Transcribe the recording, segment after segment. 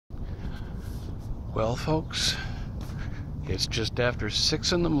Well, folks, it's just after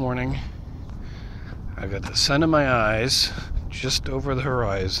 6 in the morning. I've got the sun in my eyes, just over the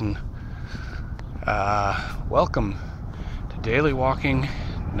horizon. Welcome to daily walking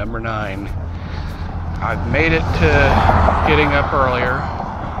number 9. I've made it to getting up earlier.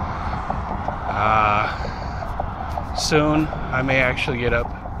 Soon I may actually get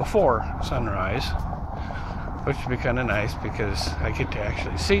up before sunrise, which would be kind of nice because I get to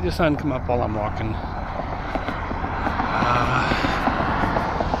actually see the sun come up while I'm walking.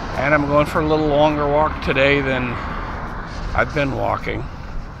 And I'm going for a little longer walk today than I've been walking.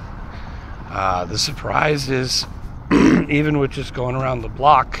 The surprise is, even with just going around the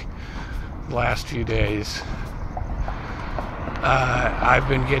block the last few days, I've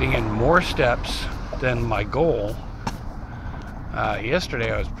been getting in more steps than my goal.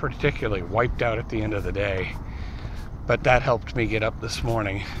 Yesterday I was particularly wiped out at the end of the day, but that helped me get up this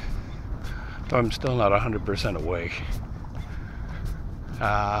morning, though I'm still not 100% awake.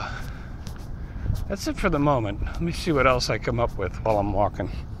 That's it for the moment. Let me see what else I come up with while I'm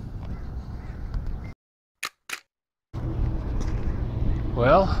walking.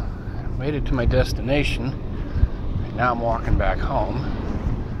 Well, I made it to my destination. Now I'm walking back home.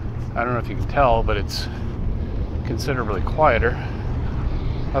 I don't know if you can tell, but it's considerably quieter.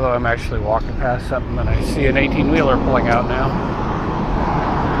 Although I'm actually walking past something and I see an 18-wheeler pulling out now.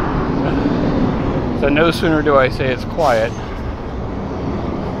 So no sooner do I say it's quiet.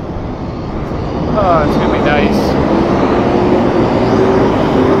 Oh, it's gonna be nice.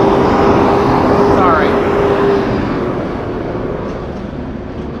 Sorry.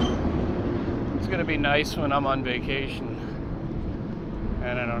 It's gonna be nice when I'm on vacation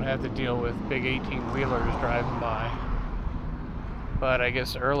and I don't have to deal with big 18-wheelers driving by. But I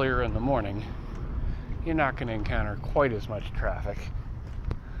guess earlier in the morning, you're not going to encounter quite as much traffic.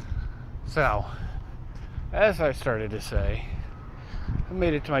 So, as I started to say, I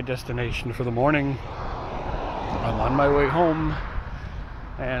made it to my destination for the morning. I'm on my way home,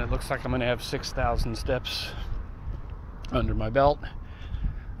 and it looks like I'm going to have 6,000 steps under my belt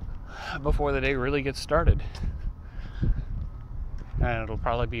before the day really gets started. And it'll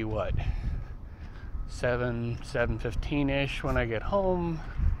probably be what? 7:15-ish when I get home.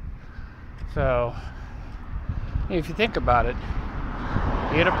 So if you think about it,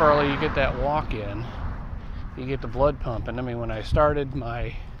 you get up early, you get that walk in, you get the blood pumping. I mean, when I started,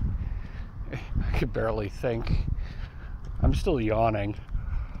 I could barely think. I'm still yawning,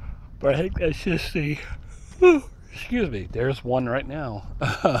 but I think that's just the excuse me, there's one right now.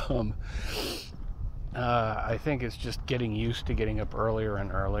 I think it's just getting used to getting up earlier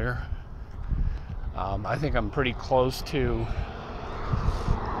and earlier. I think I'm pretty close to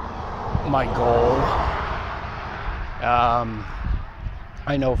my goal.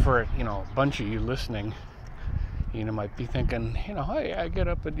 I know for, a bunch of you listening, might be thinking, hey, I get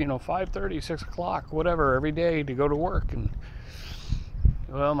up at, 5:30, 6 o'clock, whatever, every day to go to work. And,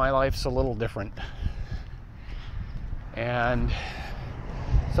 well, my life's a little different. And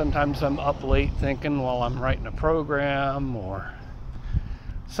sometimes I'm up late thinking while I'm writing a program or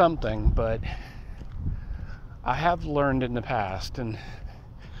something, but I have learned in the past, and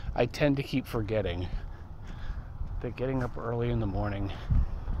I tend to keep forgetting, that getting up early in the morning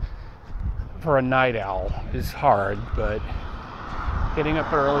for a night owl is hard, but getting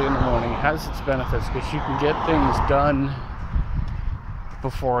up early in the morning has its benefits because you can get things done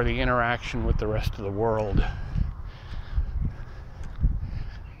before the interaction with the rest of the world.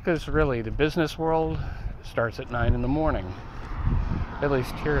 Because really, the business world starts at 9 in the morning, at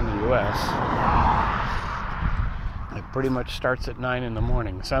least here in the U.S. It pretty much starts at 9 in the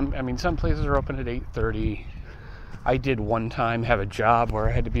morning. Some places are open at 8:30. I did one time have a job where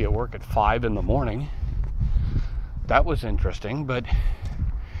I had to be at work at 5 in the morning. That was interesting, but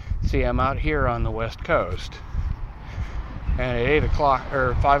see, I'm out here on the West Coast, and at 8 o'clock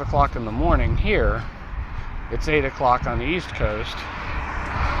or 5 o'clock in the morning here, it's 8 o'clock on the East Coast,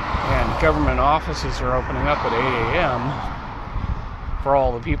 and government offices are opening up at 8 a.m. for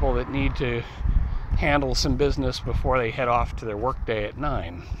all the people that need to handle some business before they head off to their workday at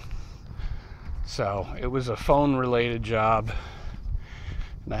 9. So it was a phone related job,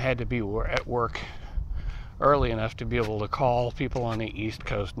 and I had to be at work early enough to be able to call people on the East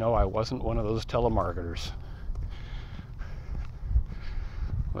Coast. No, I wasn't one of those telemarketers.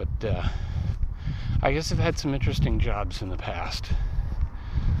 But I guess I've had some interesting jobs in the past.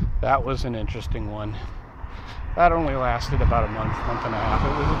 That was an interesting one. That only lasted about a month and a half.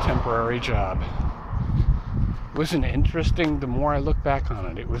 It was a temporary job. It was the more I look back on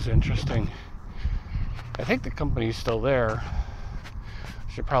it, it was interesting. I think the company's still there.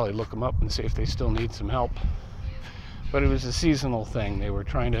 Should probably look them up and see if they still need some help. But it was a seasonal thing. They were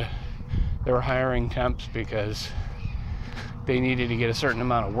hiring temps because they needed to get a certain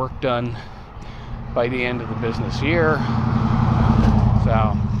amount of work done by the end of the business year.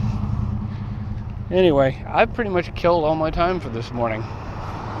 So anyway, I've pretty much killed all my time for this morning.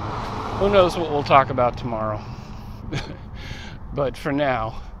 Who knows what we'll talk about tomorrow. But for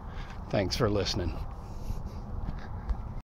now, thanks for listening.